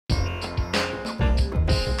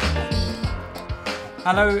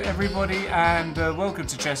Hello everybody and welcome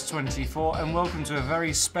to Chess 24 and welcome to a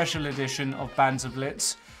very special edition of Banter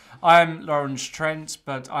Blitz. I'm Lawrence Trent,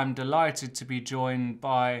 but I'm delighted to be joined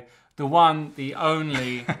by the one, the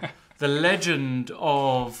only, the legend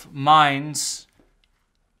of minds.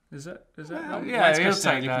 Is that right? Yeah, he'll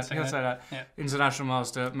say that. He'll say that. Yeah. International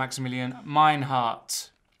Master Maximilian Meinhardt.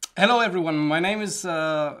 Hello everyone, my name is,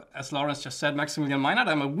 as Lawrence just said, Maximilian Meinhardt.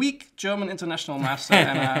 I'm a weak German international master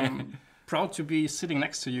and I'm proud to be sitting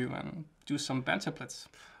next to you and do some Banter Blitz.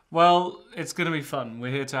 Well, it's going to be fun.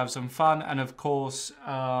 We're here to have some fun, and of course,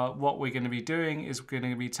 what we're going to be doing is we're going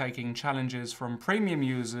to be taking challenges from premium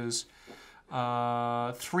users,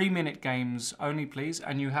 3-minute games only, please,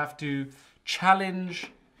 and you have to challenge.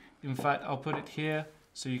 In fact, I'll put it here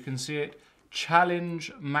so you can see it.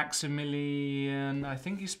 Challenge Maximilian. I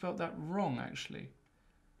think you spelled that wrong, actually.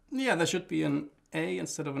 Yeah, there should be an A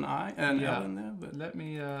instead of an I, an L in there. But let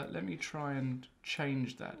me try and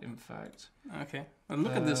change that. In fact. Okay. Well,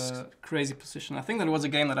 look at this crazy position. I think that was a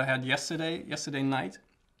game that I had yesterday night,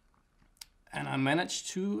 and I managed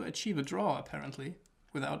to achieve a draw apparently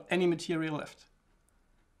without any material left.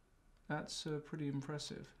 That's pretty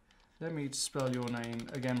impressive. Let me spell your name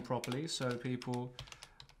again properly so people.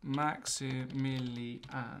 Maximilian.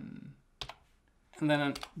 And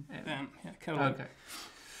then okay.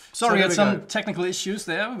 Sorry, I had some technical issues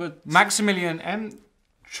there, but Maximilian M.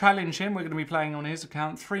 Challenge him. We're going to be playing on his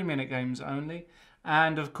account, 3-minute games only.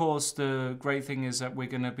 And of course, the great thing is that we're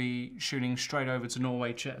going to be shooting straight over to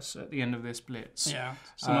Norway Chess at the end of this blitz. Yeah,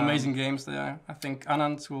 some amazing games there. I think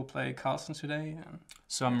Anand will play Carlsen today.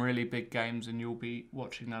 Some really big games, and you'll be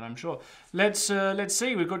watching that, I'm sure. Let's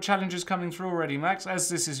see. We've got challenges coming through already, Max. As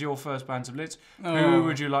this is your first Banter Blitz, who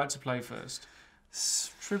would you like to play first?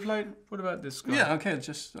 Should we play? What about this guy? Yeah, okay,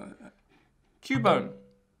 just Cubone.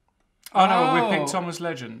 Oh no, we picked Thomas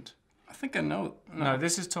Legend. I think I know. No,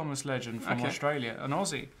 this is Thomas Legend from Australia, an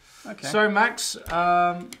Aussie. Okay. So Max,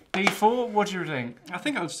 d4. What do you think? I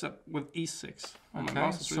think I'll start with e6. Oh, my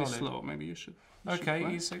mouse is really slow. Maybe you should. Okay,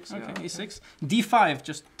 e6. Okay, e6. d5,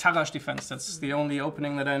 just Tarrasch defense. That's the only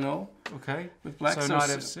opening that I know. Okay. With black. So knight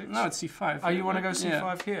f6. No, it's c5. Oh, you want to go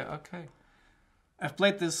c5 here? Okay. I've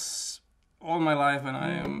played this all my life, and I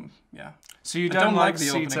am So you don't like the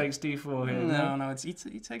c takes d4 here? No, it's e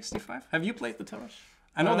takes d5. Have you played the Tarrasch?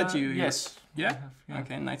 I know that you. Yes. Yeah?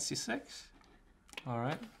 Okay, knight c6. All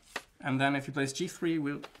right. And then if he plays g3,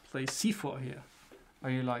 we'll play c4 here. Oh,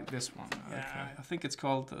 you like this one? Yeah, okay. I think it's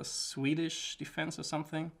called the Swedish defense or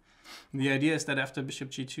something. The idea is that after bishop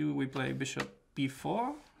g2, we play bishop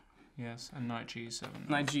b4. Yes, and knight g7.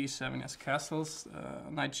 Knight g7 as castles.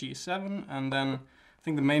 Knight g7, and then I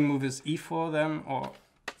think the main move is e4 then, or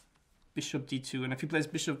bishop d2. And if he plays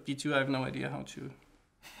bishop d2, I have no idea how to.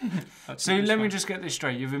 So let me just get this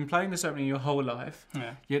straight. You've been playing this opening your whole life.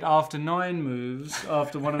 Yeah. Yet after 9 moves,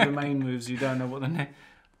 after one of the main moves, you don't know what the next.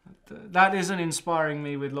 That isn't inspiring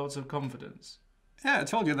me with lots of confidence. Yeah, I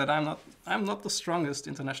told you that I'm not the strongest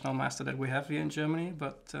international master that we have here in Germany,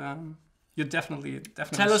 but you're definitely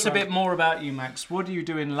Tell us a bit more about you, Max. What do you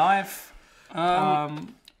do in life?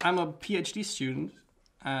 I'm a PhD student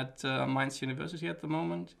at Mainz University at the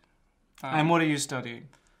moment. And what are you studying?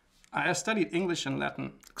 I studied English and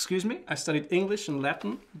Latin. Excuse me? I studied English and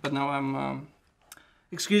Latin, but now I'm...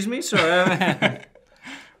 Excuse me? Sorry.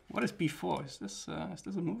 What is b4? Is this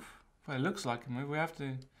a move? Well, it looks like a move. We have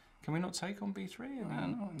to... Can we not take on b3? I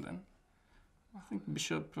don't know. And then I think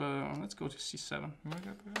bishop... let's go to c7.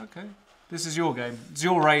 Okay. This is your game. It's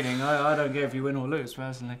your rating. I don't care if you win or lose,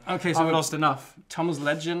 personally. Okay, so I've lost enough. Thomas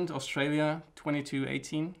Legend, Australia,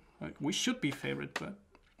 22-18. We should be favorite, but...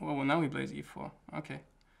 Oh, well, now he plays e4. Okay.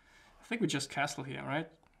 I think we just castle here, right?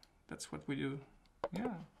 That's what we do. Yeah.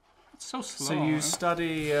 It's so slow. So you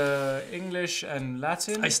study English and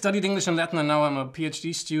Latin? I studied English and Latin, and now I'm a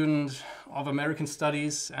PhD student of American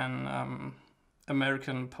studies and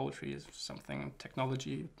American poetry is something,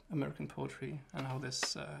 technology, American poetry, and how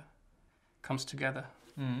this comes together.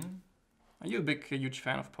 Mm. Are you a huge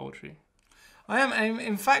fan of poetry? I am.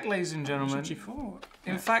 In fact, ladies and gentlemen,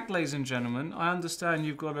 in fact, ladies and gentlemen, I understand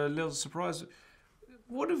you've got a little surprise.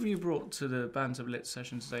 What have you brought to the Banter Blitz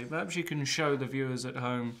session today? Perhaps you can show the viewers at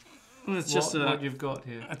home what you've got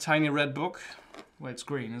here. A tiny red book. Well, it's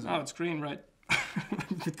green, isn't it? Oh, it's green, right. I'm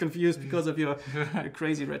a bit confused because of your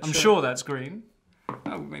crazy red shirt. I'm sure that's green.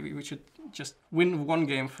 Oh, maybe we should just win one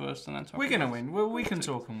game first and then talk. We're going to win. Well, we can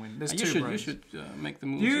talk and win. There's two You should make the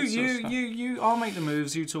moves. I'll make the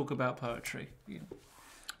moves. You talk about poetry. Yeah.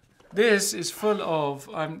 This is full of...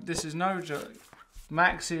 this is no joke.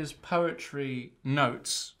 Max's poetry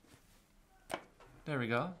notes. There we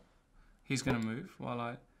go. He's going to move while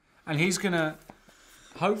I... And he's going to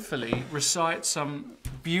hopefully recite some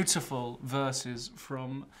beautiful verses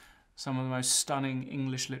from some of the most stunning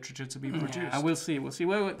English literature to be produced. Yeah, we'll see. We'll see.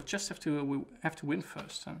 Well, we just have to win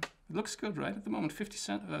first. And it looks good, right? At the moment, 50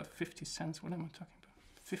 cents. What am I talking about?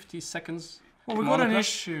 50 seconds. Well, we've got an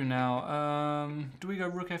issue now. Do we go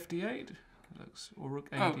Rook FD8? Or Rook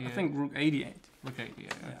 88? Oh, I think Rook 88. Rook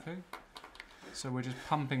 88. Okay. So we're just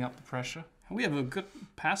pumping up the pressure. We have a good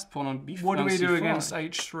passed pawn on b4. What do we do c4? against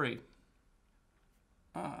h3?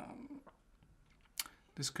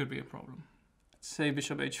 This could be a problem. Say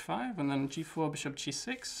bishop h5 and then g4, bishop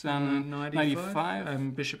g6 and knight 95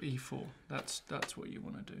 and bishop e4. That's what you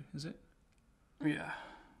want to do, is it? Yeah.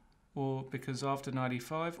 Or because after knight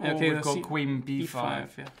e5, or okay, we've got queen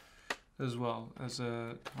b5, yeah. as well as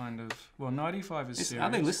a kind of knight e5 is serious. Are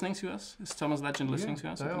they listening to us? Is Thomas Legend listening to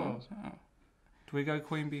us? They at the are. moment? Oh. Do we go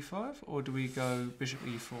queen b5 or do we go bishop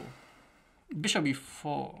e4? Bishop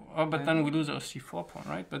e4. Oh, but then we lose our c4 pawn,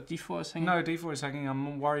 right? But d4 is hanging. No, d4 is hanging.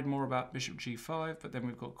 I'm worried more about bishop g5, but then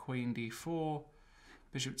we've got queen d4,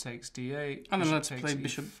 bishop takes d8. And then let's play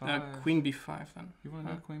bishop queen b5 then. You want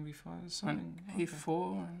to go queen b5 or something? And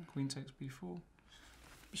a4 and queen takes b4.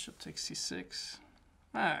 Bishop takes c6.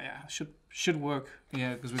 Yeah, should work.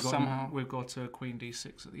 Yeah, because we've got queen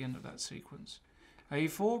d6 at the end of that sequence.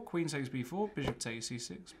 a4, queen takes b4, bishop takes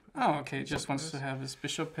c6. Oh, okay. Just wants to have his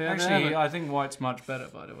bishop pair. Actually, I think white's much better,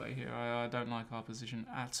 by the way, here. I don't like our position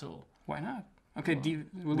at all. Why not? Okay,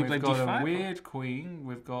 will we play d5? We've got a or? weird queen.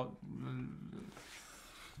 We've got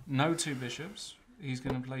no two bishops. He's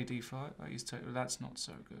going to play d5. That's not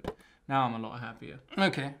so good. Now I'm a lot happier.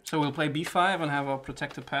 Okay, so we'll play b5 and have our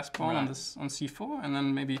protected pass pawn on c4, and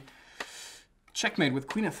then maybe checkmate with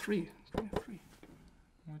queen f3. Queen f3.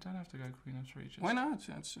 We don't have to go queen f3. Just... Why not?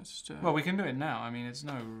 It's just, well, we can do it now. I mean, it's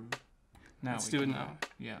no... Now let's do it now.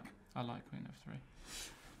 Yeah, I like queen f3.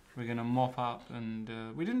 We're going to mop up, and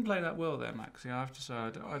we didn't play that well there, Max. Yeah, I have to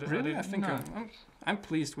say. Really? I think I'm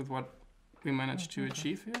pleased with what we managed to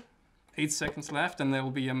achieve here. 8 seconds left, and there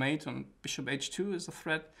will be a mate on bishop h2 is the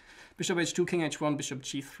threat. Bishop h2, king h1, bishop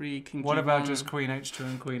g3, king g1. What about just queen h2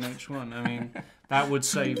 and queen h1? I mean, that would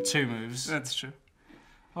save 2 moves. That's true.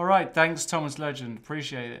 All right, thanks, Thomas Legend.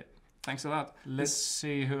 Appreciate it. Thanks a lot. Let's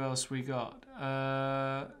see who else we got.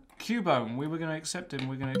 Cubone. We were going to accept him.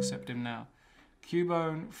 We're going to accept him now.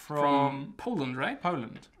 Cubone from Poland, right?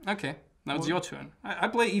 Poland. Okay, now it's your turn. I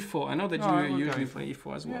play e4. I know that you usually play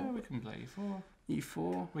e4 as well. Yeah, we can play e4.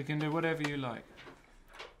 E4. We can do whatever you like.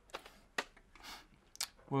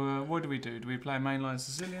 Well, what do we do? Do we play mainline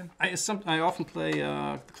Sicilian? I often play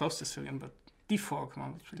close Sicilian, but d4. Come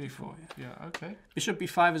on, let's play d4. Yeah, okay. Bishop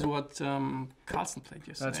b5 is what Carlsen played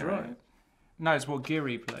yesterday. That's right. No, it's what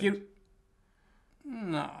Geary played.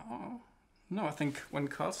 No, I think when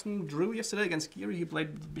Carlsen drew yesterday against Geary, he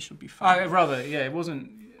played bishop b5. Rather, yeah, it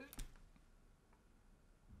wasn't...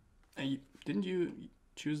 Didn't you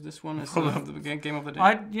choose this one as the game of the day?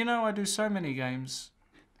 I do so many games.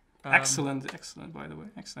 Excellent, by the way.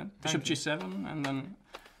 Excellent. Bishop g7, and then...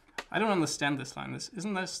 I don't understand this line.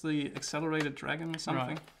 Isn't this the accelerated dragon or something?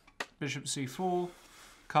 Right. Bishop c4,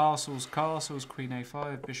 castles, queen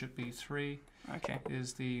a5, bishop b3. Okay.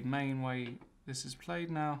 Is the main way this is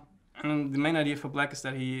played now. And the main idea for black is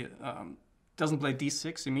that he doesn't play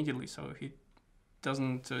d6 immediately, so he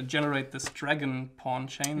doesn't generate this dragon pawn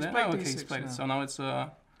chain there. He's played it. So now it's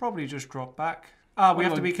probably just drop back. We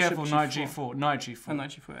have to be careful. Knight g4. Knight g4. And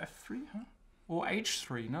knight g4, f3, huh? Or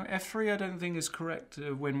h3. No, f3 I don't think is correct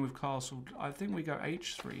when we've castled. I think we go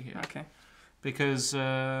h3 here. Okay. Because...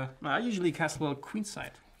 I usually castle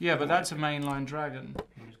queenside. Yeah, but that's a mainline dragon.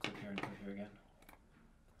 Can you just click here and click here again?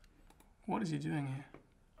 What is he doing here?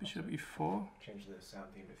 Bishop e4. Change the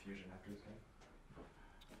sound theme to fusion after this game.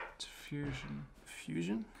 To fusion.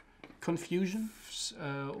 Fusion? Confusion?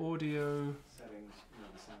 Audio... Settings,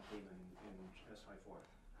 the sound theme in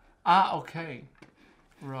S24. Okay.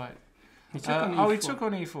 Right. He took on e4. He took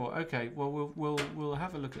on e4. Okay. Well, we'll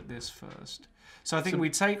have a look at this first. So I think we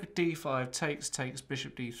take d5, takes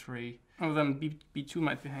bishop d3. Oh, then b2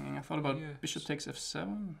 might be hanging. I thought about bishop takes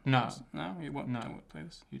f7. No. No, you won't. No. I won't play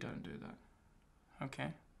this. You don't do that.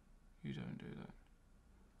 Okay. You don't do that.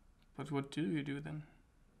 But what do you do then?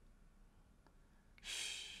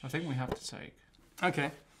 I think we have to take.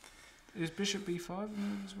 Okay. Is bishop b5 in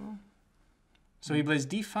there as well? So he plays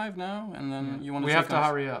d5 now, and then you want to. We have to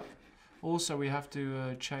hurry up. Also, we have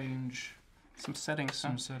to change some settings.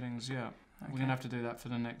 Some settings, yeah. Okay. We're gonna have to do that for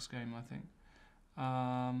the next game, I think.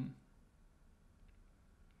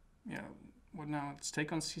 Yeah. What now? Let's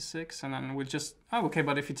take on c6, and then we'll just... Oh, okay,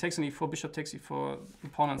 but if he takes on e4, bishop takes e4, the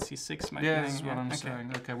pawn on c6 might be hanging. This is what I'm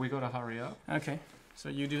saying. Okay, we got to hurry up. Okay, so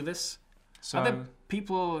you do this. So are there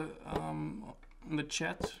people in the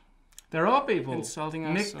chat there are people insulting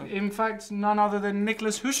us? In fact, none other than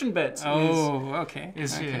Nicholas Huschenbett okay.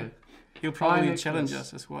 is here. He'll probably Nicholas. challenge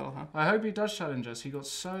us as well, huh? I hope he does challenge us. He got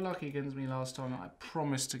so lucky against me last time. I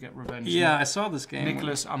promised to get revenge. Yeah, I saw this game.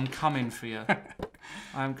 Nicholas, I'm coming for you.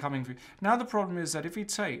 I'm coming for you. Now the problem is that if he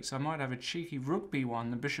takes, I might have a cheeky rook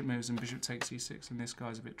b1, the bishop moves and bishop takes e6, and this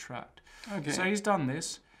guy's a bit trapped. Okay. So he's done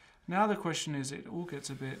this. Now the question is, it all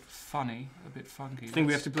gets a bit funny, a bit funky. I think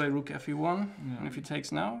we have to play rook fe1, Yeah. and if he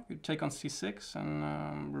takes now, you take on c6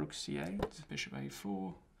 and rook c8, Bishop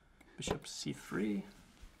a4. bishop c3,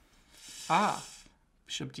 Ah,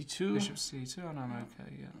 bishop d2. bishop c2, and I'm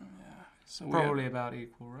okay, yeah. So Probably about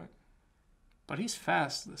equal, right? but he's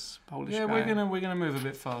fast, this Polish Yeah, guy. we're gonna move a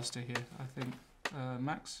bit faster here, I think.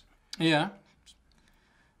 Max? Yeah.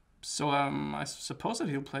 So I suppose that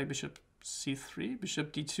he'll play bishop c3,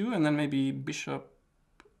 bishop d2, and then maybe bishop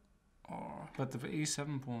or... But the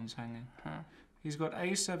e7 pawn's hanging. Huh. He's got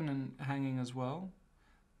a7 and hanging as well.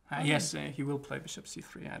 Yes, he will play bishop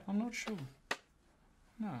c3. I'm not sure.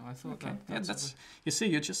 No, I thought Okay. that. That's you see,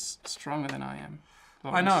 you're just stronger than I am.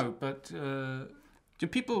 I Lawrence. know, but Do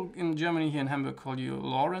people in Germany here in Hamburg call you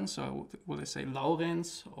Lawrence, or will they say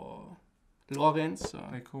Laurenz or Lorenz? Or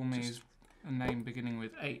they call me a name beginning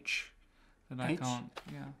with H that I H? can't.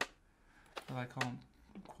 Yeah, that I can't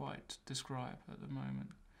quite describe at the moment.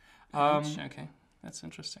 okay, that's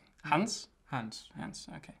interesting. Hans. Hans.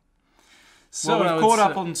 Okay. So now we've caught it's,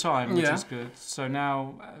 up on time, which yeah. is good. So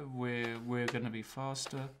now we're going to be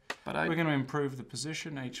faster. But We're going to improve the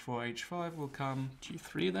position. H4, H5 will come.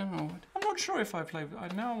 G3 then, or what? I'm not sure if I play.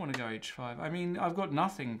 Now I want to go H5. I mean, I've got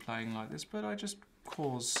nothing playing like this, but I just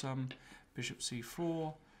cause some bishop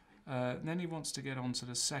C4. Then he wants to get onto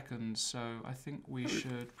the second, so I think we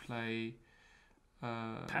should play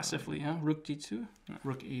Passively, huh? Rook D2. No.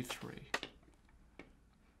 Rook E3.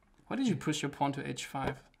 Why did you push your pawn to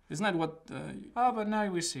H5? Isn't that what? But now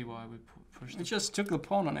we see why we pushed You it. just took the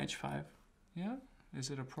pawn on H5. Yeah, is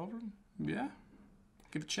it a problem? Yeah.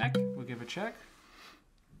 Give a check. We'll give a check.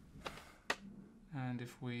 And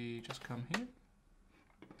if we just come here,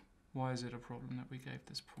 why is it a problem that we gave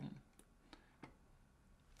this pawn?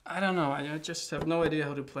 I don't know. I just have no idea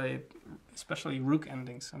how to play, especially rook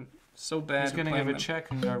endings. I'm so bad. He's going to at give playing a them.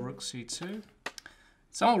 check and go Rook C2.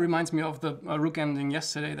 Someone reminds me of the rook ending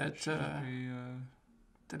yesterday that Should we,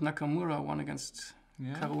 that Nakamura won against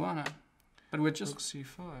yeah, Caruana. But we're just Rook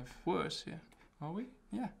C5. worse, yeah. Are we?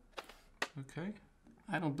 Yeah. Okay.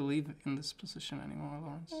 I don't believe in this position anymore,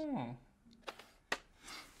 Lawrence. Oh.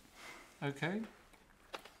 Okay.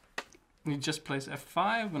 He just plays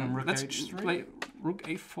F5 And Rook let's H3? play Rook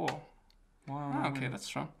A4. Wow. Ah, okay, that's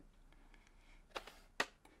strong.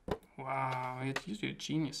 Wow, you're a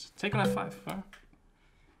genius. Take on F5, huh?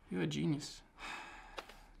 You're a genius.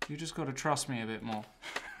 You just got to trust me a bit more.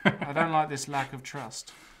 I don't like this lack of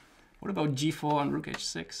trust. What about G4 and Rook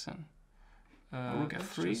H6 and Rook Let's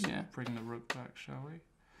F3? just Yeah. bring the rook back, shall we?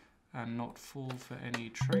 And not fall for any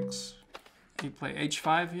tricks. He play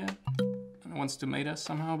H5 here and wants to mate us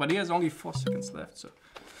somehow, but he has only 4 seconds left, so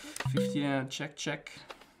 50. Check, check,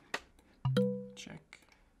 check.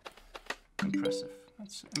 Impressive.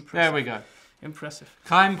 That's impressive. There we go. Impressive.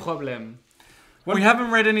 Kein Problem. We haven't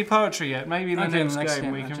read any poetry yet. Maybe in the Okay, next next game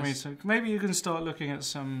game, we I can read just- some. Maybe you can start looking at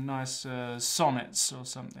some nice sonnets or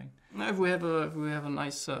something. Now if we have a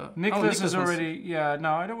nice. Nicholas has wants- already. Yeah,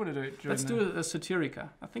 no, I don't want to do it. During Let's do a Satirica.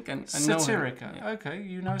 I think I know him. Satirica. Yeah. Okay,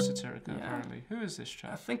 you know Satirica Yeah. apparently. Who is this I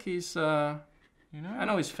chap? think he's. You know? I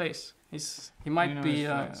know his face. He might You know be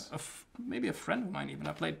his face. maybe a friend of mine even.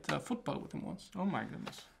 I played football with him once. Oh my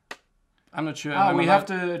goodness. I'm not sure. Oh, I'm we allowed- have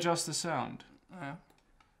to adjust the sound.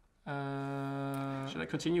 Should I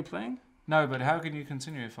continue playing? No, but how can you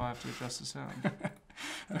continue if I have to adjust the sound?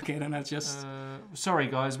 Okay, then I just. Sorry,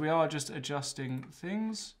 guys, we are just adjusting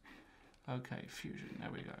things. Okay, fusion. There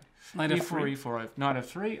we go. Knight E4, F3. E4, Knight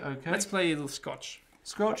F3. Okay. Let's play a little Scotch.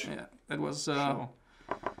 Scotch. Yeah, that was Sure.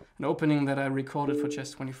 an opening that I recorded for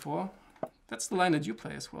Chess 24. That's the line that you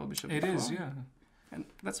play as well, Bishop It E4. is, yeah. And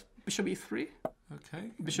that's Bishop E3,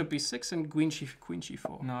 Okay. Bishop B6, and Queen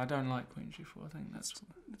G4. No, I don't like Queen G4. I think that's.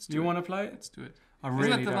 Let's Do you it. want to play it? Let's do it. I Isn't really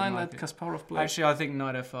that the don't line like that it. Kasparov played? Actually, I think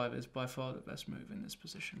Knight F5 is by far the best move in this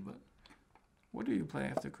position. But What do you play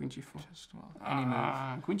after Queen G4? just well, any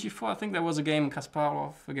move. Queen G4. I think there was a game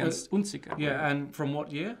Kasparov against Unziker. Yeah, and from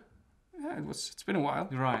what year? Yeah, it's been a while.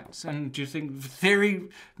 Right. And do you think theory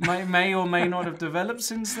may or may not have developed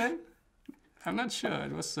since then? I'm not sure.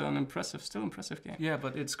 It was still impressive game. Yeah,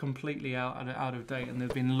 but it's completely out of date, and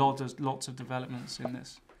there've been lots of developments in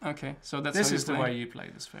this. Okay, so that's This how you is the play. way you play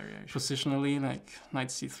this variation. Positionally, like knight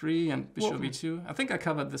c3 and bishop What- e2. I think I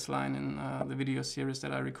covered this line in the video series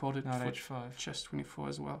that I recorded Knight for h5. chess 24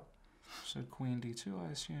 as well. So queen d2,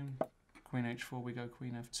 I assume. Queen h4, we go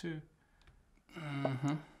queen f2.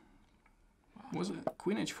 Mm-hmm. Was it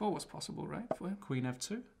queen h4 was possible, right? For him? Queen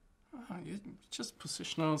f2. Just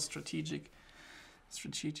positional, strategic.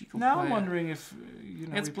 Now play. I'm wondering if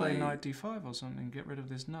Let's we play play- knight d5 or something. Get rid of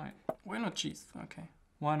this knight. Why not g? Okay.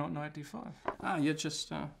 Why not knight d5? You're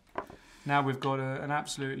just. Now we've got an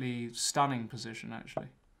absolutely stunning position, actually.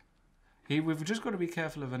 We've just got to be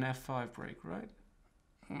careful of an f5 break, right?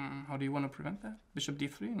 How do you want to prevent that? Bishop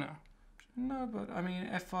d3? No. No, but I mean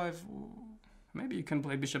f5. Maybe you can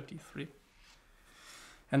play bishop d3.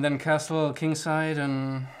 And then castle kingside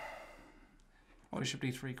and. Bishop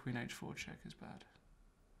d3, queen h4 check is bad.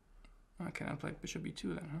 Okay, I'll play bishop e2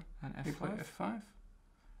 then, huh? And You play f5. f5.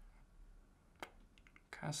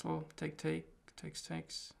 Castle,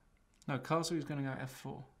 takes. No, castle is going to go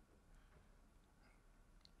f4. I'm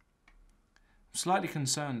slightly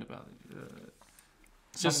concerned about it.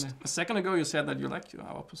 Just a second ago you said that you liked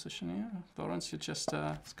our position here. Lawrence, you're just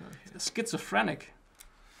Let's go here. schizophrenic.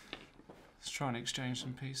 Let's try and exchange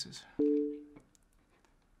some pieces.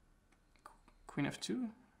 Queen f2.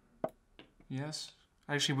 Yes.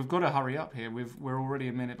 Actually, we've got to hurry up here. We're already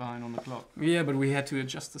a minute behind on the clock. Yeah, but we had to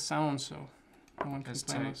adjust the sound, so no one can Let's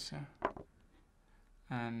blame take- us. Yeah.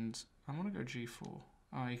 And I want to go g4.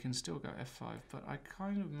 Oh, you can still go f5, but I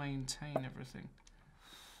kind of maintain everything.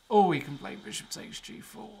 Oh, he can play bishop takes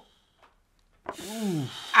g4. Ooh.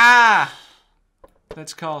 Ah!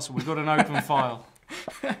 Let's castle. We've got an open file.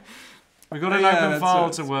 We've got an open file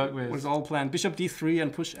to work It was with. all planned. Bishop d3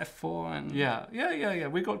 and push f4 and... Yeah.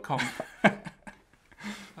 We got comp.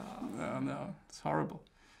 No, it's horrible.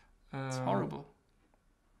 It's horrible.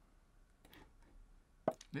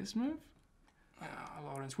 This move?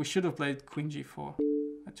 Lawrence, we should have played queen g4.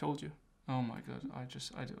 I told you. Oh my god,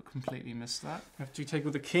 I completely missed that. We have to take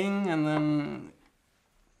with the king and then...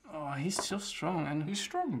 Oh, he's so strong. And He's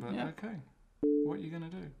strong, but Yeah. okay. What are you gonna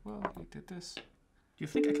do? Well, he did this. do you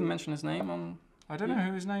think I can mention his name on... I don't know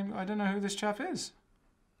who his name. I don't know who this chap is.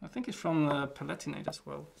 I think he's from the Palatinate as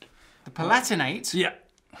well. The Palatinate. Yeah.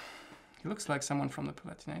 He looks like someone from the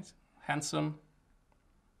Palatinate. Handsome.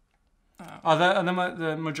 Are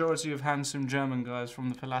the majority of handsome German guys from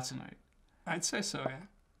the Palatinate? I'd say so, yeah.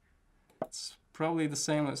 It's probably the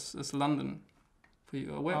same as London for you.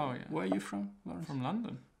 Where are you from, Lawrence? From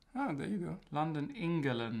London. Oh, there you go. London,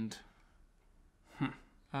 England.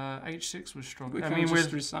 H6 was strong. We I can mean, just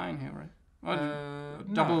with resign here, right? Oh,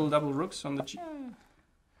 no. double rooks on the G. Yeah,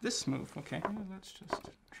 This move, okay. let's just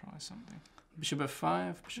try something. Bishop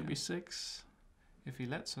f5, bishop Yeah. e6. If he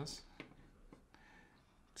lets us.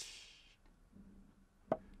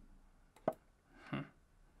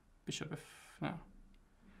 Bishop f... no.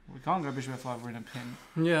 We can't go bishop f5, we're in a pin.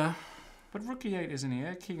 Yeah. But rook e8 isn't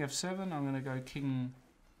here. King f7, I'm going to go king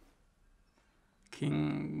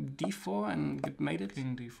King d4 and get mated.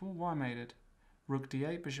 king d4. Why made it? Rook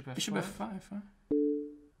d8, bishop f5. Bishop f5, huh?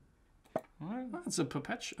 Alright. Oh, it's a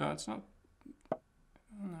perpetual... it's not...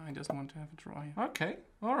 No, he doesn't want to have a draw here. Okay,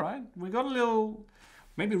 alright. We got a little...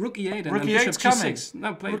 Maybe rook e8 and Rook then e8's bishop coming. g6.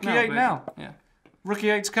 No, play Rook it now. e8 play it. now. Yeah. Rook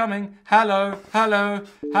e8's coming. Hello. Bishop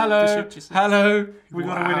G6. Hello. We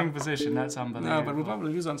got a Wow. winning position. That's unbelievable. No, but we'll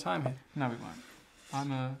probably lose on time here. No, we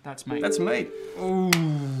won't. That's mate. That's mate. Ooh.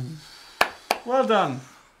 Well done.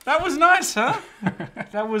 That was nice, huh?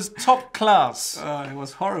 That was top class. It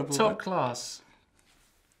was horrible. Top class.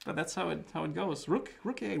 But that's how it goes. Rook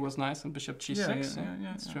e8 was nice and bishop g6. Yeah,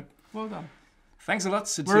 That's true. Well done. Thanks a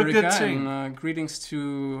lot, We're a good Satirica, team. and greetings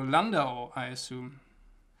to Landau, I assume,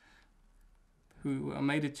 who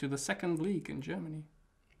made it to the second league in Germany.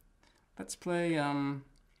 Let's play.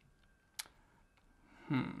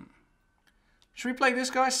 Should we play this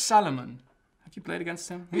guy, Salomon? Have you played against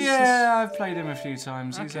him? I've played him a few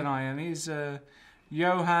times. He's Okay. an iron. He's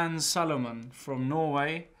Johan Salomon from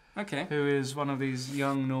Norway, Okay. who is one of these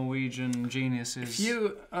young Norwegian geniuses. If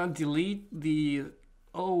you delete the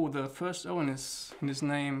first O in his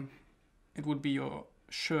name, it would be your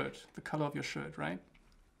shirt, the color of your shirt, right?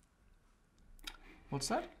 What's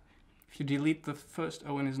that? If you delete the first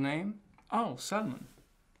O in his name, Oh, Salmon.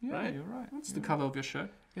 Yeah, Right. you're right. that's the color of your shirt.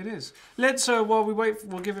 It is. Let's, while we wait,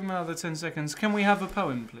 we'll give him another 10 seconds. Can we have a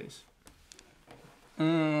poem, please?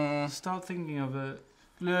 Start thinking of a...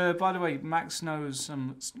 by the way, Max knows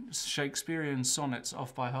some Shakespearean sonnets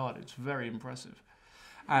off by heart. It's very impressive.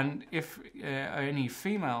 And if any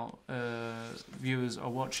female viewers are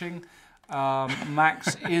watching,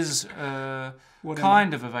 Max is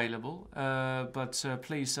kind of available, but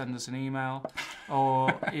please send us an email.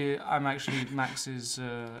 Or I'm actually Max's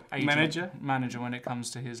manager when it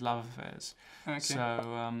comes to his love affairs. Okay.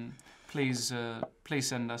 So please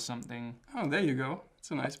send us something. Oh, there you go.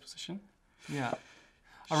 It's a nice position. Yeah.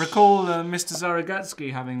 I recall Mr.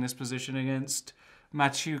 Zaragatsky having this position against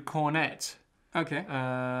Mathieu Cornet. Okay.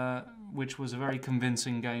 Which was a very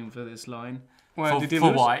convincing game for this line. Well,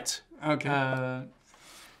 for white. Okay.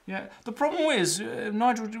 Yeah. The problem is,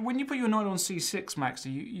 Nigel, when you put your knight on c6, Max,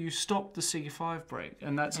 you stop the c5 break,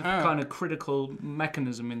 and that's a kind of critical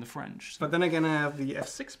mechanism in the French. So. But then again, I have the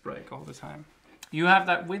f6 break all the time. You have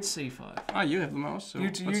that with c5. Ah, you have the mouse. So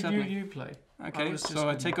you play. Okay, so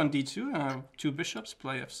I take on d2. I have two bishops.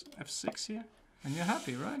 Play f6 here. And you're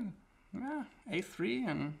happy, right? Yeah. a3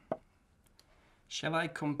 and. Shall I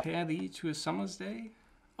compare thee to a summer's day?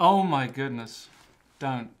 Oh my goodness!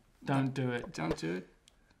 Don't do it. Don't do it.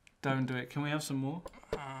 Don't do it. Can we have some more?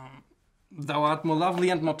 Thou art more lovely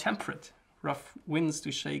and more temperate. Rough winds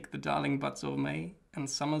do shake the darling buds of May, and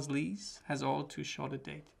summer's lease has all too short a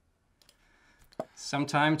date.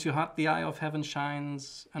 Sometime too hot the eye of heaven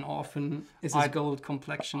shines, and often is his gold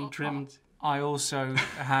complexion trimmed. I also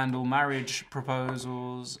handle marriage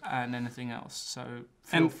proposals and anything else, so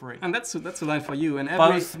feel free. And that's a line for you. And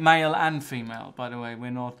both male and female, by the way. We're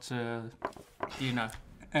not, you know.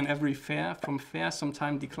 And every fair from fair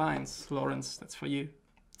sometime declines. Lawrence, that's for you.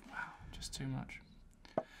 Wow, just too much.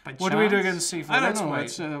 What do we do against c4? I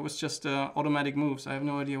don't know. It was just automatic moves. I have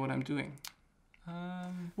no idea what I'm doing.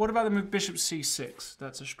 What about the move bishop c6?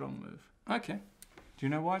 That's a strong move. Okay. Do you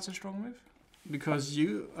know why it's a strong move? Because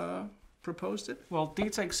you proposed it. Well, d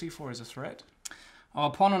takes c4 is a threat.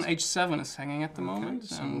 Our pawn on h7 is hanging at the moment,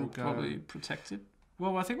 so and we'll probably protect it.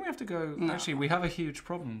 Well, I think we have to go... No. Actually, we have a huge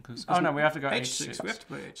problem, because... Oh, no, we have to go h6. We have to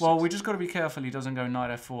play h6. Well, we just got to be careful he doesn't go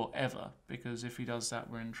knight f4 ever, because if he does that,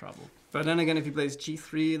 we're in trouble. But then again, if he plays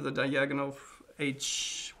g3, the diagonal of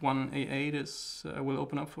h1, a8 is will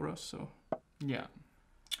open up for us, so... Yeah.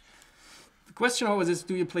 The question always is,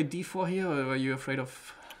 do you play d4 here, or are you afraid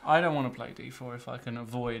of... I don't want to play d4 if I can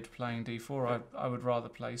avoid playing d4. I would rather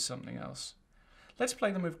play something else. Let's play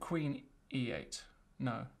the move queen e8.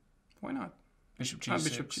 No. Why not? Bishop g6.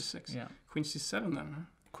 Bishop g6. Yeah. Queen c7 then, huh?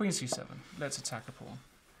 Queen c7. Let's attack a pawn.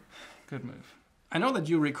 Good move. I know that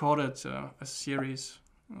you recorded a series.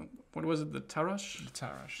 What was it? The Tarash? The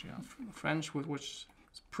Tarash, yeah. French, which was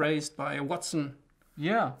praised by Watson.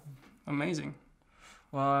 Yeah. Amazing.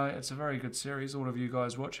 Well, it's a very good series. All of you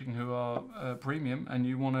guys watching who are premium and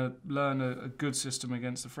you want to learn a good system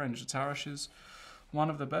against the French, the Tarash is one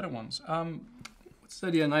of the better ones. What's the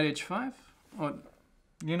idea? Knight h5? Or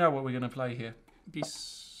you know what we're going to play here.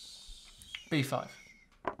 b5.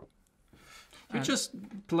 We're just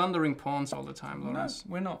plundering pawns all the time, Lawrence.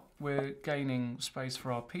 No, we're not. We're gaining space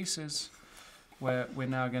for our pieces, where we're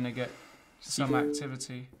now going to get some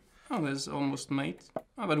activity. Oh, there's almost mate.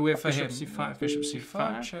 Oh, but we have bishop c5. Bishop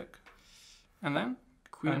c5, check. And then?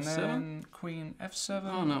 Queen and f7? Then queen f7.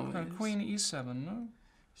 Oh, no. No, queen e7, no?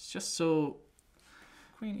 It's just so...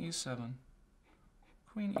 Queen e7.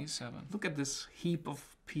 Queen e7. Look at this heap of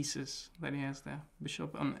pieces that he has there.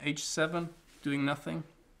 Bishop on h7, doing nothing.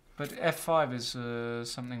 But f5 is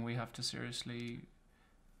something we have to seriously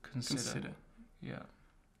consider. Yeah.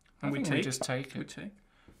 And we just take it. We take.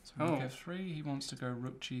 So rook f3, he wants to go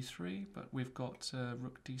rook g3, but we've got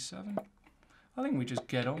rook d7. I think we just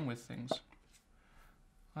get on with things.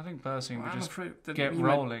 I think personally we just get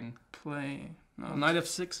rolling. Play. No, knight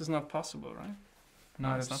f6 is not possible, right?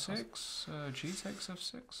 Knight f6, g takes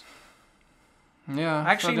f6. Yeah.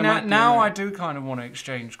 Actually, now I do kind of want to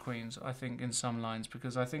exchange queens, I think, in some lines,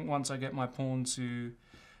 because I think once I get my pawn to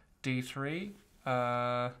d3,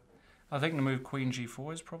 I think the move queen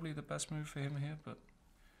g4 is probably the best move for him here, but...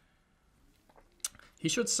 He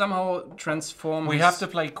should somehow transform. We have to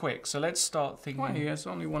play quick, so let's start thinking. Why? He has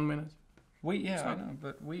only 1 minute. I know,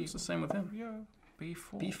 but it's the same with him. Yeah,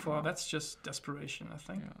 b4. b4. That's just desperation, I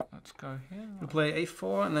think. Yeah, let's go here. We play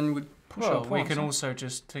a4, and then we push our pawns. We can also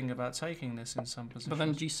just think about taking this in some positions. But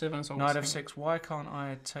then g7 is always knight f6. Why can't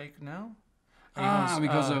I take now?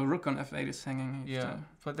 Because a rook on f8 is hanging. Yeah,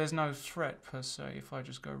 but there's no threat per se if I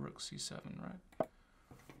just go rook c7, right?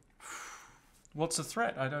 What's the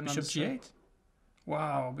threat? I don't know. Bishop g8.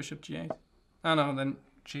 Wow, bishop g8. Oh no, then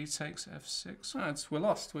g takes f6. Oh, we're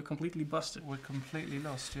lost. We're completely busted. We're completely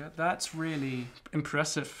lost, yeah. That's really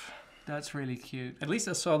impressive. That's really cute. At least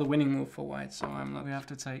I saw the winning move for white, so I'm not... We have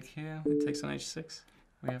to take here. It takes on h6.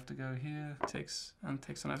 We have to go here. Takes on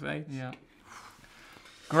f8. Yeah.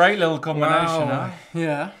 Great little combination, wow. huh?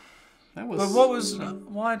 Yeah. That was. But what was?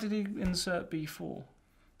 Why did he insert b4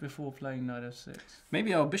 before playing knight f6?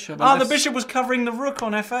 Maybe our bishop. Oh, the bishop was covering the rook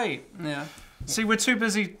on f8. Yeah. See, we're too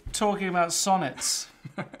busy talking about sonnets.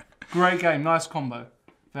 Great game, nice combo,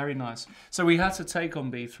 very nice. So we had to take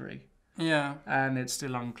on b3. Yeah. And it's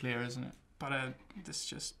still unclear, isn't it? But this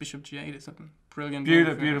just bishop g8 is a brilliant.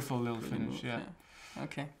 Beautiful little finish. Yeah.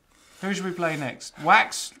 Okay. Who should we play next?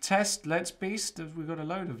 Wax, Test, Let's Beast. We've got a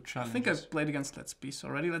load of I challenges. think I've played against Let's Beast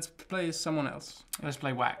already. Let's play someone else. Let's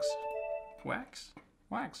play Wax. Wax?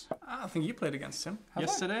 Wax. I think you played against him Have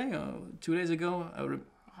yesterday or 2 days ago.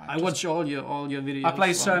 I watch all your videos. I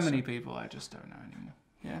play so many people, I just don't know anymore.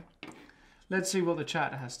 Yeah. Let's see what the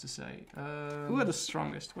chat has to say. Who are the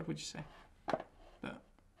strongest? What would you say?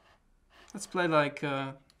 Let's play like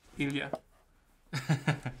Ilya.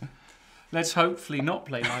 Let's hopefully not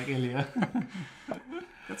play like Ilya.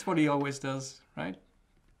 That's what he always does, right?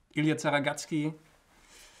 Ilya Tsaragatsky.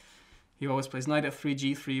 He always plays knight f3,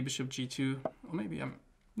 g3, bishop g2. Or maybe I'm...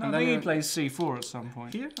 No, I think he plays c4 at some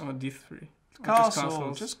point. Here? Or d3?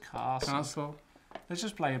 Castle. Just castle. Castle. Let's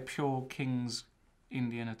just play a pure king's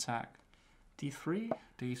Indian attack. d3?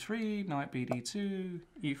 d3, knight b d2,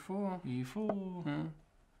 e4. e4.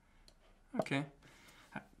 Okay.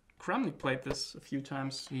 Kramnik played this a few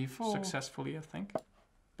times e4. successfully, I think.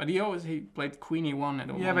 But he played queen e1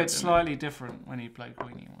 at all. Yeah, but it's slightly different when he played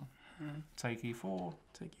queen e1. Take e4.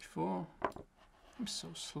 Take e4. I'm so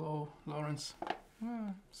slow, Lawrence.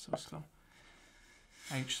 So slow.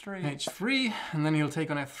 h3. h3, and then he'll take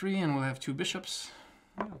on f3, and we'll have 2 bishops.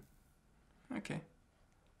 Yeah. Okay.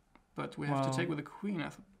 But we have to take with the queen.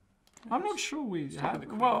 I'm not sure we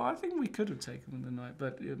had. Well, I think we could have taken with the knight,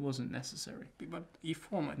 but it wasn't necessary. But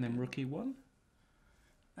e4 might. And then rook e1.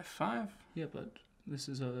 f5. Yeah, but this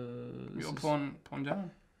is a. Your pawn down.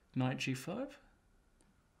 Knight g5.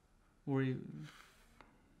 Or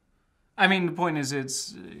I mean, the point is,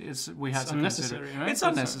 we had to unnecessary, consider. right? It's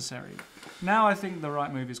unnecessary. Now I think the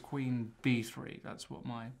right move is queen b3. That's what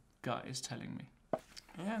my gut is telling me.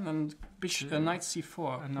 Yeah, and then knight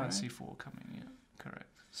c4. And knight c4 coming. Yeah, correct.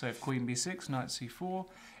 So if queen b6, knight c4.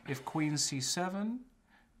 If queen c7,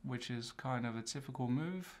 which is kind of a typical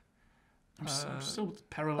move. I'm still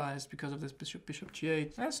paralyzed because of this bishop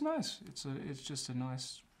g8. That's nice. It's just a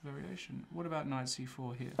nice variation. What about knight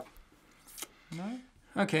c4 here? No?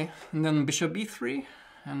 Okay, and then bishop b3,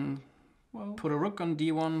 and put a rook on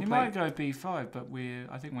d1. He might go b5, but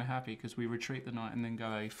I think we're happy because we retreat the knight and then go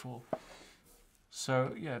a4.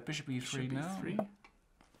 So yeah, bishop e3 now.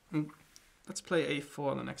 And let's play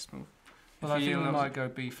a4 the next move. Well, I think we might go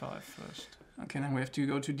b5 first. Okay, then we have to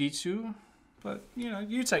go to d2. But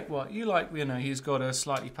you take what you like. He's got a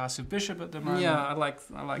slightly passive bishop at the moment. Yeah, I like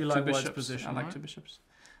you 2 like bishops. White's position. I like right? 2 bishops.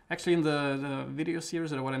 Actually, in the video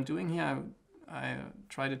series or what I'm doing here, I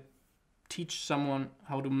try to teach someone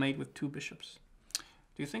how to mate with 2 bishops.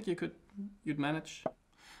 Do you think you'd manage?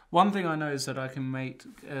 One thing I know is that I can mate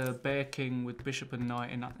bear king with bishop and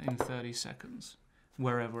knight in 30 seconds,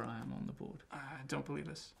 wherever I am on the board. I don't believe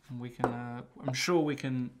this. And we can. I'm sure we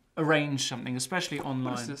can arrange something, especially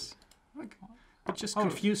online. What is this? We just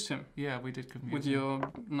confused him. Yeah, we did confuse with him.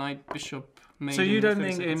 your knight bishop mate. So you don't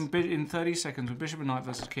think in 30 seconds with bishop and knight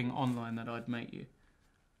versus king online that I'd mate you?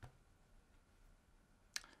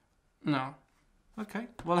 No. Okay.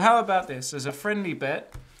 Well, how about this? As a friendly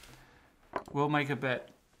bet, we'll make a bet.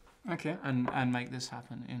 Okay. And make this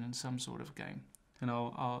happen in some sort of game. And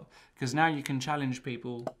I'll because now you can challenge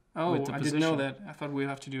people. Oh, with the I position. didn't know that. I thought we'd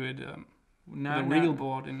have to do it now, the real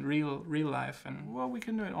board in real life. And well, we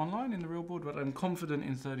can do it online in the real board, but I'm confident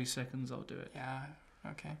in 30 seconds I'll do it. Yeah.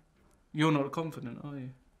 Okay. You're not confident, are you?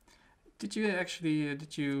 Did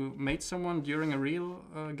you mate someone during a real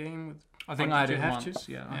game? With, I think I had it once.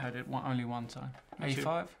 To? Yeah, I had it only one time.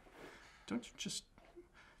 A5. Don't you just...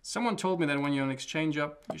 Someone told me that when you're on exchange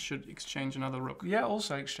up, you should exchange another rook. Yeah,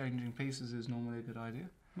 also exchanging pieces is normally a good idea.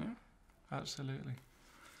 Yeah. Absolutely.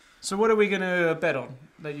 So what are we going to bet on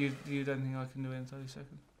that you don't think I can do it in 30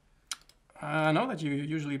 seconds? I know that you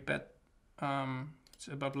usually bet it's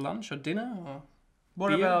about lunch or dinner or what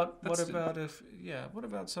beer. What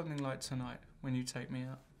about something like tonight when you take me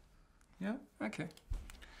out? Yeah? Okay.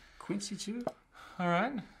 Queen c2. All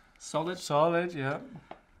right. Solid. Solid, yeah.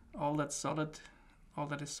 All that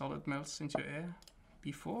is solid melts into air.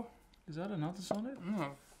 b4. Is that another solid?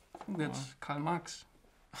 No. I think that's Karl Marx.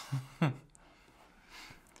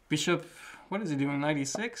 Bishop, what is he doing?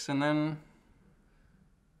 96, and then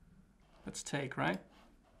let's take, right?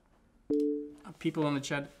 People on the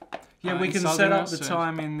chat. Yeah, we can set up the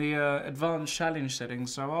time in the advanced challenge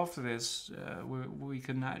settings. So after this, you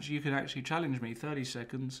can actually challenge me 30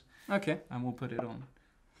 seconds. Okay. And we'll put it on.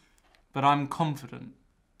 But I'm confident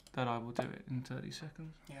that I will do it in 30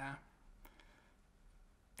 seconds. Yeah.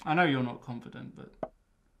 I know you're not confident, but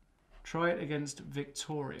try it against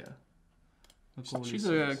Victoria. She's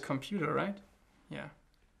a computer, right? Yeah.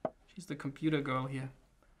 She's the computer girl here.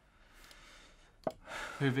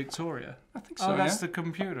 Who, Victoria? I think so. Oh, that's yeah? the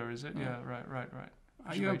computer, is it? Yeah. Yeah, right.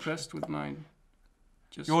 Are you impressed with my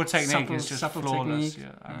just your technique subtle, is just subtle flawless. technique?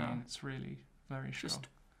 Yeah, I mean, it's really very strong. Just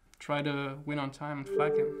try to win on time and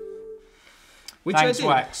flag him. Which Thanks, I did.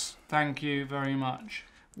 Wax. Thank you very much.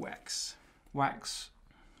 Wax.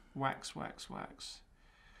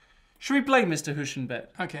 Should we play Mr. Huschenbett?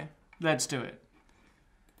 Okay. Let's do it.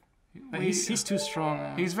 But he's too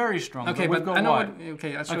strong. He's very strong. Okay, but but we've got I know white. what.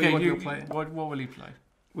 Okay, I'll show you what he'll play. What will he play?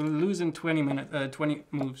 We'll lose in 20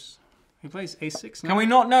 moves. He plays A6 now. Can we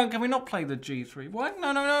not? No. Can we not play the G3? What?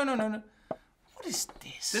 No. What is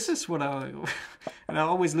this? This is what I and I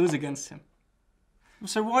always lose against him.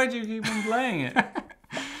 So why do you keep on playing it?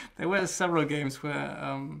 There were several games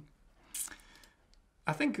where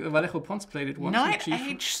I think Vallejo Pons played it once. Knight with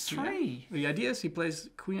H3. The idea is he plays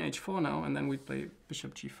Queen H4 now, and then we play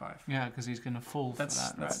Bishop G5. Yeah, because he's going to fall That's for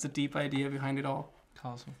that. that's Right? the deep idea behind it all.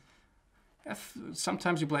 Castle.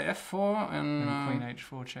 Sometimes you play F4 and Queen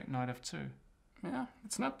H4, check Knight F2. yeah,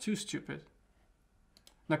 it's not too stupid.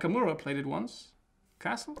 Nakamura played it once.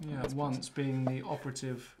 Castle? Yeah, That's once being the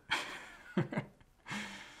operative.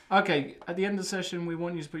 Okay, at the end of the session, we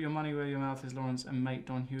want you to put your money where your mouth is, Lawrence, and mate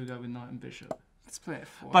Don Hugo with Knight and Bishop. Let's play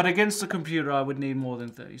F4. But against the computer, I would need more than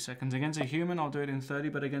 30 seconds. Against a human, I'll do it in 30,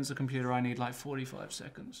 but against the computer, I need like 45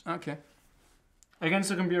 seconds. Okay. Against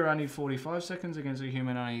the computer, I need 45 seconds. Against a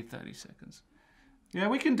human, I need 30 seconds. Yeah,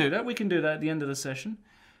 we can do that. We can do that at the end of the session.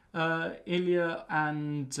 Ilya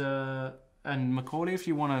and Macaulay, if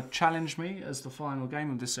you want to challenge me as the final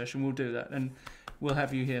game of this session, we'll do that. And we'll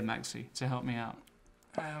have you here, Maxi, to help me out.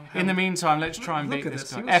 In the meantime, let's try and Look beat at this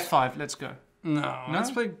this. guy. F5, let's go. No, No?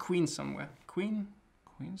 let's play Queen somewhere. Queen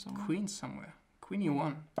somewhere? Queen somewhere. Queen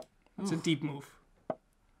E1. That's a deep move.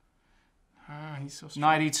 Ah, he's so strong.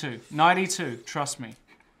 92, trust me.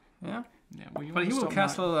 Yeah? Yeah, well, you But wanna he will stop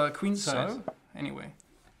castle Queen side. So? Anyway.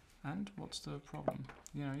 And what's the problem?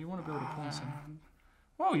 You know, you want to build a pawn center.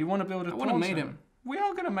 Well, you want to build a I pawn want to mate center. him. We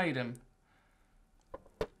are going to mate him.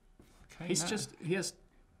 Okay, He has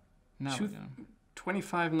Now two- we're gonna,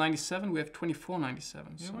 2597. We have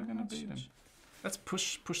 2497. yeah, so we're going to beat him. Let's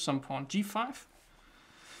push some pawn. G5.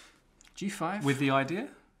 G5. With the idea?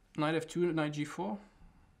 Knight F2, Knight G4.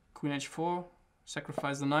 Queen H4.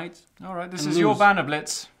 Sacrifice the knight. All right, this And is your lose. Banter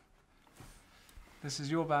Blitz. This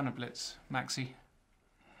is your Banter Blitz, Maxi.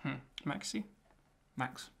 Maxi.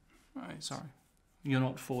 Max, Right. sorry. You're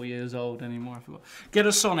not 4 years old anymore, I forgot. Get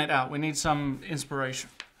a sonnet out. We need some inspiration.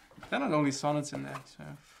 There are not only sonnets in there, so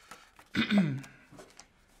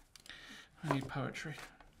I need poetry.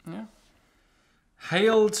 yeah.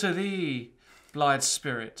 Hail to thee, blithe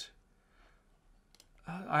spirit.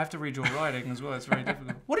 I have to read your writing as well. It's very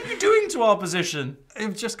difficult. What are you doing to our position?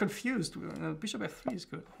 I'm just confused. Bishop F3 is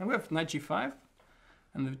good. And we have Knight G5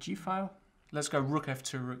 and the G file. Let's go Rook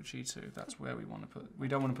F2, Rook G2. That's where we want to put. We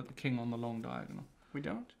don't want to put the king on the long diagonal. We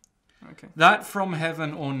don't? Okay. That from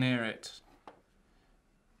heaven or near it.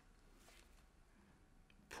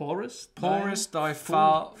 Porous. Porous thy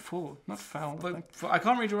foul. Full. Not foul. But I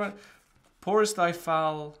can't read your right. Porous thy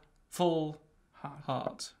foul, full Hard.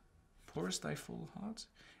 heart. Porous thy full heart.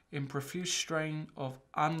 In profuse strain of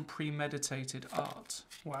unpremeditated art.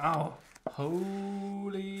 Wow.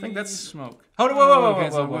 Holy I think that's- smoke. Hold on, whoa, okay,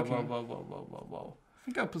 so whoa. I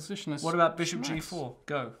think our position is... What about Bishop nice. G4?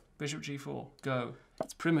 Go. Bishop G4. Go.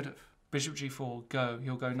 It's primitive. Bishop G4. Go.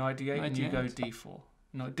 He'll go knight D8 and you go Knight D4.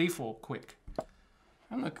 No, D4, quick.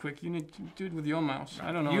 I'm not quick. You need to do it with your mouse.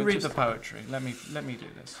 I don't know. You it read just- the poetry. Let me do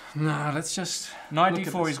this. No, let's just... Knight Look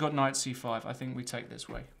at D4, this. he's got knight C5. I think we take this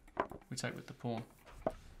way. We take with the pawn.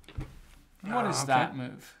 What is okay. that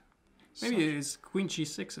move? Maybe it's Queen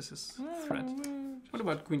G6 is his threat. What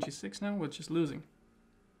about Queen G6 now? We're just losing.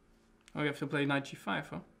 Oh, you have to play Knight G5,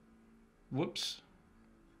 huh? Whoops.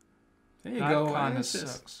 There you That go. kind of It's just-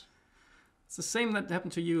 sucks. It's the same that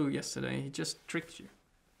happened to you yesterday. He just tricked you.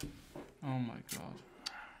 Oh my god.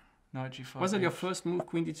 Knight G5. Was it your first move,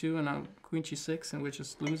 Queen D2, and now Queen G6, and we're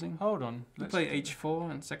just losing? Hold on. You play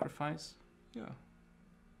H4 and sacrifice. Yeah.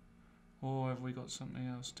 Or have we got something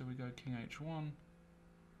else? Do we go King H1? No,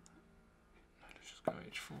 let's just go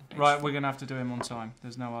H4. Right, we're going to have to do him on time.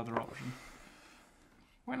 There's no other option.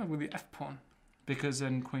 Why not with the F pawn? Because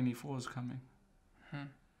then Queen E4 is coming.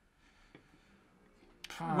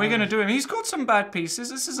 Fine. We're going to do him. He's got some bad pieces.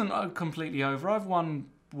 This isn't completely over. I've won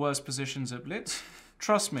worse positions at Blitz.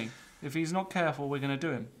 Trust me. If he's not careful, we're going to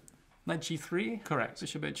do him. Knight G3. Correct.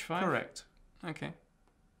 Bishop H5. Correct. Okay.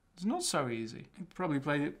 It's not so easy. I'd probably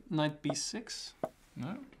play Knight B6.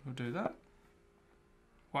 No, we'll do that.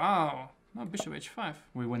 Wow. No, Bishop H5.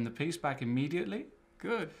 We win the piece back immediately.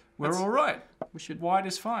 Good. We're all right. We should White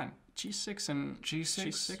is fine. G6 and G6.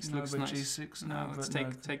 G6 No, looks but nice. G6. No, let's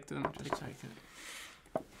take the just take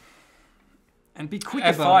it. and be quick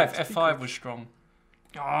F5. about it. F5 was strong.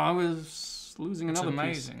 Oh, I was losing It's another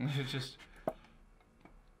amazing. It just.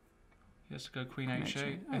 He has to go Queen piece.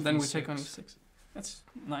 H8. And then we take on E6. That's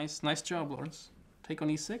nice. Nice job, Lawrence. Take on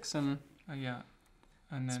E6 and Yeah.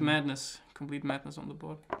 And it's then. madness. Complete madness on the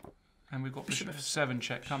board. And we've got Bishop Bishop F7 F7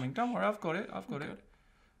 check coming. Don't worry, I've got it. I've got Okay. it.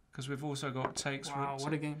 Because we've also got takes. Wow, rook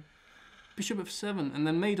what a game. Bishop F7 and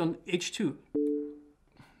then mate on H2.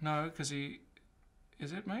 No, because he.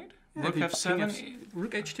 Is it made? Yeah, Rook king F7.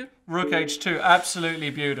 Rook H2? Rook H2. Absolutely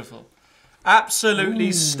beautiful.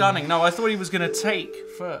 Absolutely stunning. No, I thought he was going to take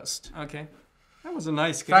first. Okay. That was a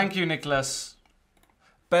nice game. Thank you, Nicholas.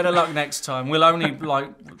 Better luck next time. We'll only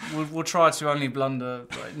we'll try to only blunder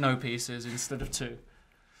no pieces instead of 2.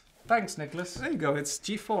 Thanks, Nicholas. There you go. It's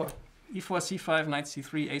G4. E4, C5, Knight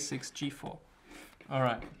C3, A6, G4. All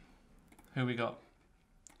right. Who we got?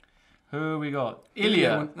 Who we got?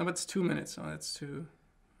 Ilya. No, but it's 2 minutes. So that's too.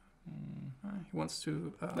 He wants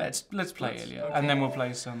to. Let's play let's- Ilya, okay. and then we'll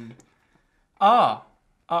play some. Okay.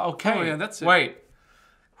 Oh, yeah, that's it. Wait.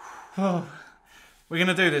 We're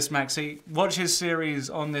gonna do this, Maxi. Watch his series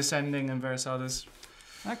on this ending and various others.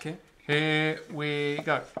 Okay. Here we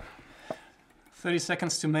go. 30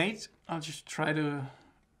 seconds to mate. I'll just try to.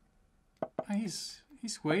 He's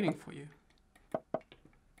waiting for you.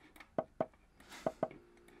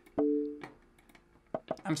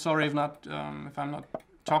 I'm sorry if I'm not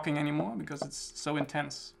talking anymore because it's so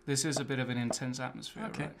intense. This is a bit of an intense atmosphere.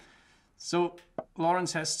 Okay. Right? So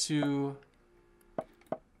Lawrence has to.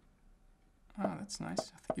 Oh, that's nice.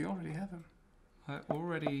 I think you already have him. I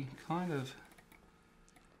already kind of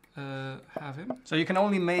have him. So you can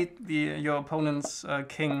only mate your opponent's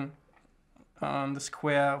king on the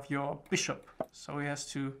square of your bishop. So he has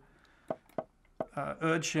to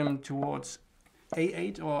urge him towards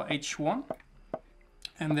A8 or H1.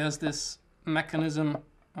 And there's this mechanism.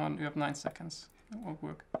 You have 9 seconds. It won't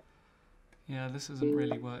work. Yeah, this hasn't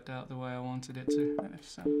really worked out the way I wanted it to.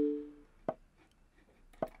 F7.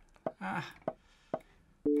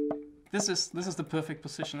 This is the perfect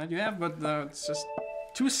position that you have, but it's just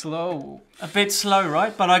too slow. A bit slow,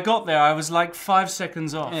 right? But I got there. I was like 5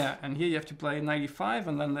 seconds off. Yeah, and here you have to play 95,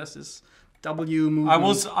 and then there's this W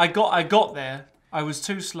movement. I got there. I was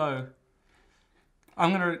too slow.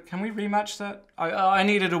 Can we rematch that? I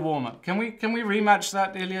needed a warm up. Can we rematch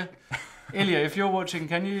that, Ilya? Ilya, if you're watching,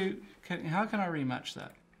 how can I rematch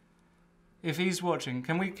that? If he's watching,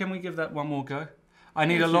 can we give that one more go? I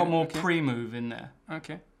need a lot more pre-move in there.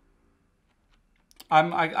 Okay.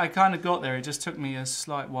 I kind of got there. It just took me a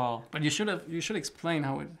slight while. But you should explain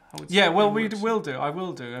how it's. Yeah, well, works. will do. I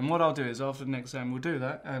will do. And what I'll do is after the next game, we'll do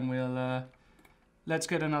that, and we'll let's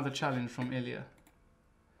get another challenge from Ilya.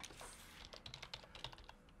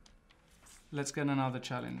 Let's get another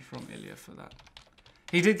challenge from Ilya for that.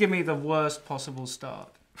 He did give me the worst possible start.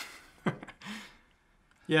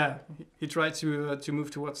 Yeah, he tried to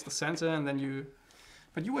move towards the center, and then you.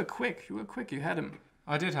 But you were quick. You had him.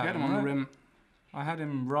 I did have You had him him on right. the rim. I had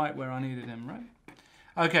him right where I needed him, right?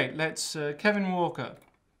 Okay, let's Kevin Walker.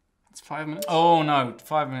 It's 5 minutes. Oh no,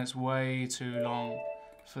 5 minutes way too long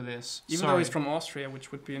for this. Even though he's from Austria,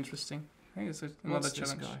 which would be interesting. I think it's another What's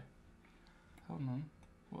challenge. this guy? Hold on.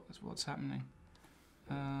 What's happening?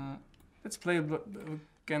 Let's play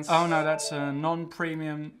against. Oh no, that's a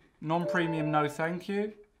non-premium. Non-premium, no thank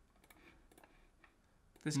you.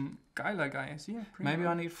 This guy, is he a premium? Maybe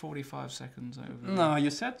I need 45 seconds over there. No,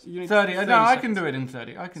 you said you need 30. 30 No, I seconds. can do it in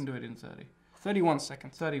 30. I can do it in 30. 31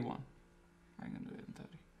 seconds. 31. I can do it in 30.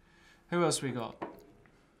 Who else we got?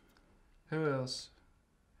 Who else?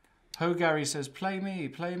 Ho Gary says, play me,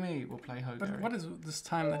 play me. We'll play Ho Gary. But what is this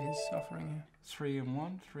time that he's offering you? 3 and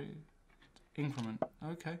 1, 3 increment.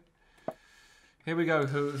 Okay. Here we go,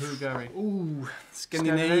 Ho Gary. Ooh,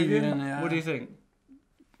 Scandinavian. Yeah. What do you think?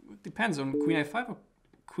 It depends on Queen A5 or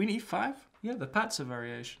Queen E5. Yeah, the Patzer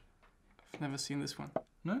variation. I've never seen this one.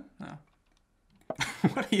 No? No.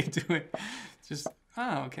 What are you doing? Just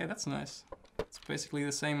okay, that's nice. It's basically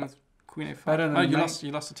the same with Queen A5. Better than you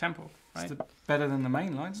lost the tempo, right? It's better than the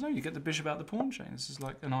main lines. No, you get the bishop out the pawn chain. This is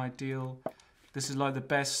like an ideal. This is like the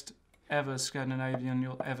best ever Scandinavian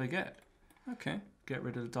you'll ever get. Okay. Get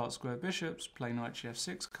rid of the dark square bishops. Play knight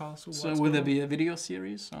gf6 castle. So will there be a video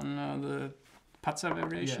series on the Patzer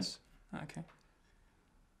variation? Yes. Okay.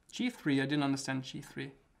 G3. I didn't understand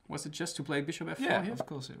G3. Was it just to play bishop f4 Yeah, here? of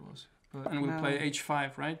course it was. But And we'll now- play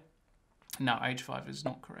h5, right? No, h5 is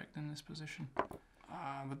not correct in this position.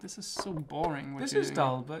 But this is so boring. This is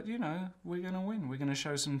dull, but you know, we're going to win. We're going to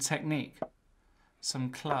show some technique, some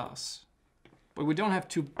class. But we don't have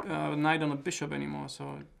to knight on a bishop anymore,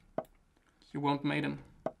 so you won't mate him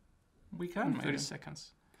We in can 30 mate him.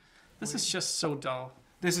 seconds. This is just so dull.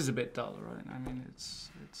 This is a bit dull, right? I mean,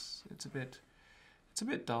 it's a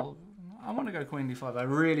bit dull. I want to go queen d5. I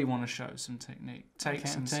really want to show some technique. Takes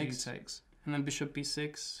Okay, and takes. c-takes. And then bishop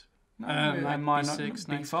b6. No, Knight b6,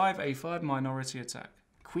 knight- b5, a5, minority attack.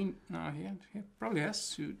 Queen. No, he probably has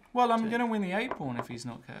suit. Well, I'm Check. going to win the a pawn if he's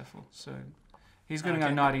not careful. So he's going to Okay.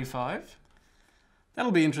 go knight e5.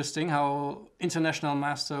 That'll be interesting how international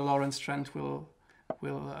master Lawrence Trent will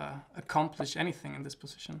accomplish anything in this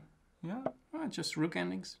position. Yeah. Just rook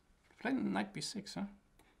endings. Play knight b6, huh?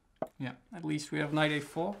 Yeah. At least we have knight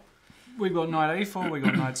a4, We've got knight a4. We've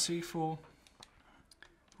got knight c4.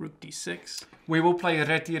 rook d6. We will play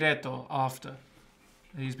retiretto after.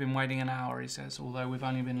 He's been waiting an hour, he says, although we've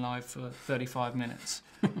only been live for 35 minutes.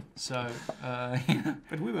 So,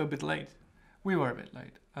 But we were a bit late. we were a bit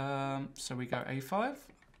late. So we go a5.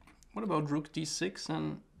 What about rook d6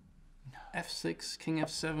 and f6, king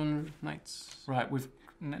f7, knights? Right, we've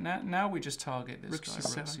now we just target this Rook guy.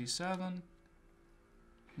 c7. Rook c7.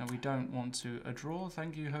 No, we don't want to a draw.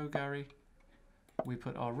 Thank you, Hogari. We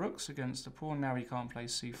put our rooks against the pawn. Now he can't play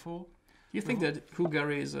c4. You think that Hu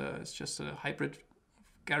Gary is just a hybrid of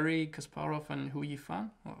Gary, Kasparov, and Hu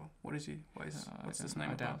Yifan? Or what is he? What's his name?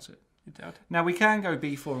 I about? doubt it. You doubt it? Now we can go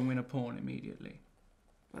b4 and win a pawn immediately.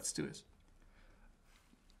 Let's do it.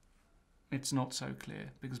 It's not so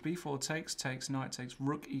clear because b4 takes, knight takes,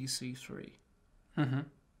 rook ec3. Mm-hmm.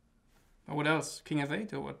 But what else? King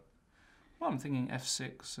f8 or what? Well, I'm thinking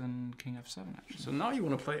f6 and king f7 actually. So now you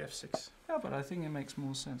want to play f6. Yeah, but I think it makes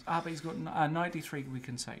more sense. But he's got knight d3 we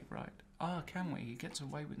can take, right? Can we? He gets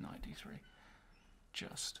away with knight d3.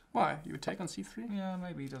 Just. Why? You would take on c3? Yeah,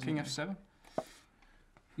 maybe he doesn't. King f7?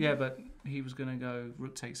 Yeah, but he was going to go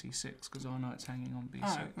rook takes e6 because our knight's hanging on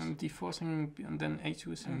b6. And d4 hanging, and then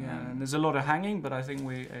a2 is hanging. Yeah, and there's a lot of hanging, but I think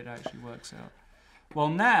it actually works out. Well,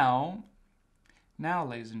 now,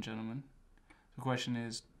 ladies and gentlemen, the question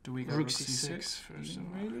is, do we go rook c6 first?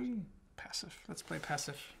 Really? Passive. Let's play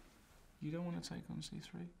passive. You don't want to take on c3?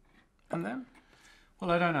 And then? Well,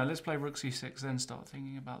 I don't know. Let's play rook c6, then start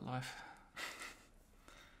thinking about life.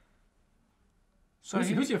 So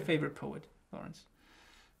Who's your favorite poet, Lawrence?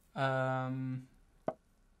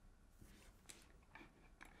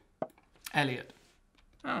 Eliot.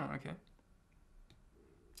 Oh, okay.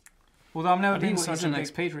 Although I've never But been he's such an a big,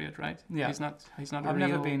 expatriate, right? Yeah. He's not a I've real...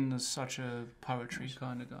 never been such a poetry Yes.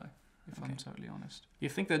 kind of guy, if I'm Okay. totally honest. You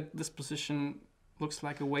think that this position looks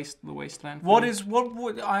like the wasteland?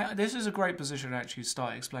 This is a great position to actually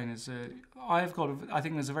start explaining. I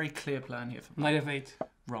think there's a very clear plan here for Knight f8.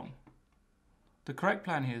 wrong. The correct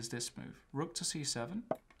plan here is this move. Rook to c7,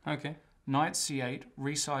 Okay. knight c8,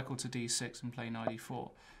 recycle to d6 and play knight e4.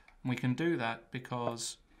 And we can do that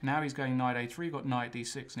because now he's going knight a3, got knight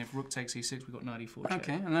d6, and if rook takes e6, we've got knight e4 check.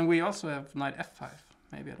 Okay, and then we also have knight f5,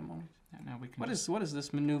 maybe at the moment. Yeah, now we can What is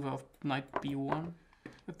this maneuver of knight b1?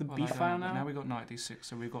 With the Well, b I don't file know, but now? now we've got knight d6,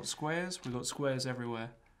 so we've got squares everywhere.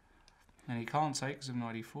 And he can't take because of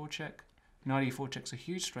knight e4 check. Knight e4 check's a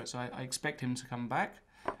huge threat, so I expect him to come back.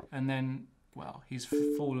 And then, well, he's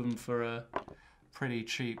fallen for a pretty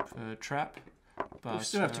cheap trap. But We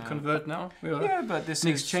still have to convert now. Yeah, but this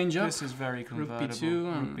Next is change up. This is very Rook convertible.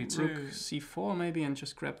 b2 and rook b2, rook c4 maybe, and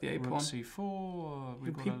just grab the a rook pawn. c4.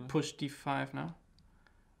 We've He got a, push d5 now,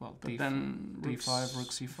 well, but then d5, rook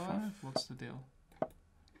c5. What's the deal?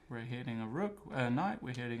 We're hitting a rook, a knight.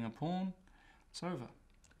 We're hitting a pawn. It's over.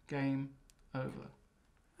 Game over.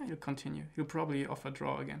 He'll continue. He'll probably offer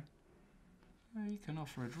draw again. Yeah, you can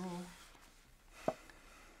offer a draw.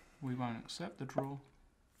 We won't accept the draw.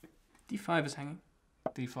 d5 is hanging.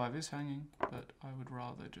 d5 is hanging, but I would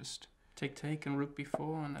rather just Take and rook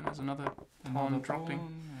b4, and then there's another pawn dropping.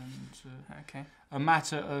 And Okay. a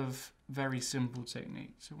matter of very simple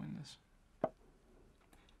technique to win this.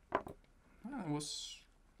 It was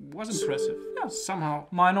impressive. Yeah. Somehow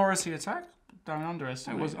Minority attack. Don't it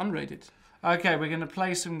underestimate. was unrated. Okay, we're going to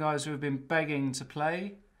play some guys who have been begging to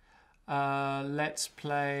play. Let's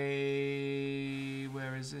play...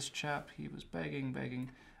 Where is this chap? He was begging.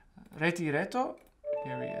 Retiretto.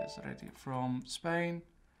 Here he is, from Spain.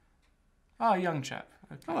 Young chap.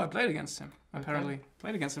 Okay. Oh, I played against him. Apparently,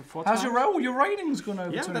 played against him 4 How's times. your roll? Your rating's gone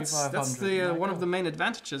over Yeah, 2,500. that's the one of the main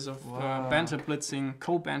advantages of Wow. banter blitzing,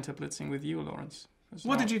 co-banter blitzing with you, Lawrence.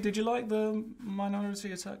 What did you like the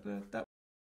minority attack there? That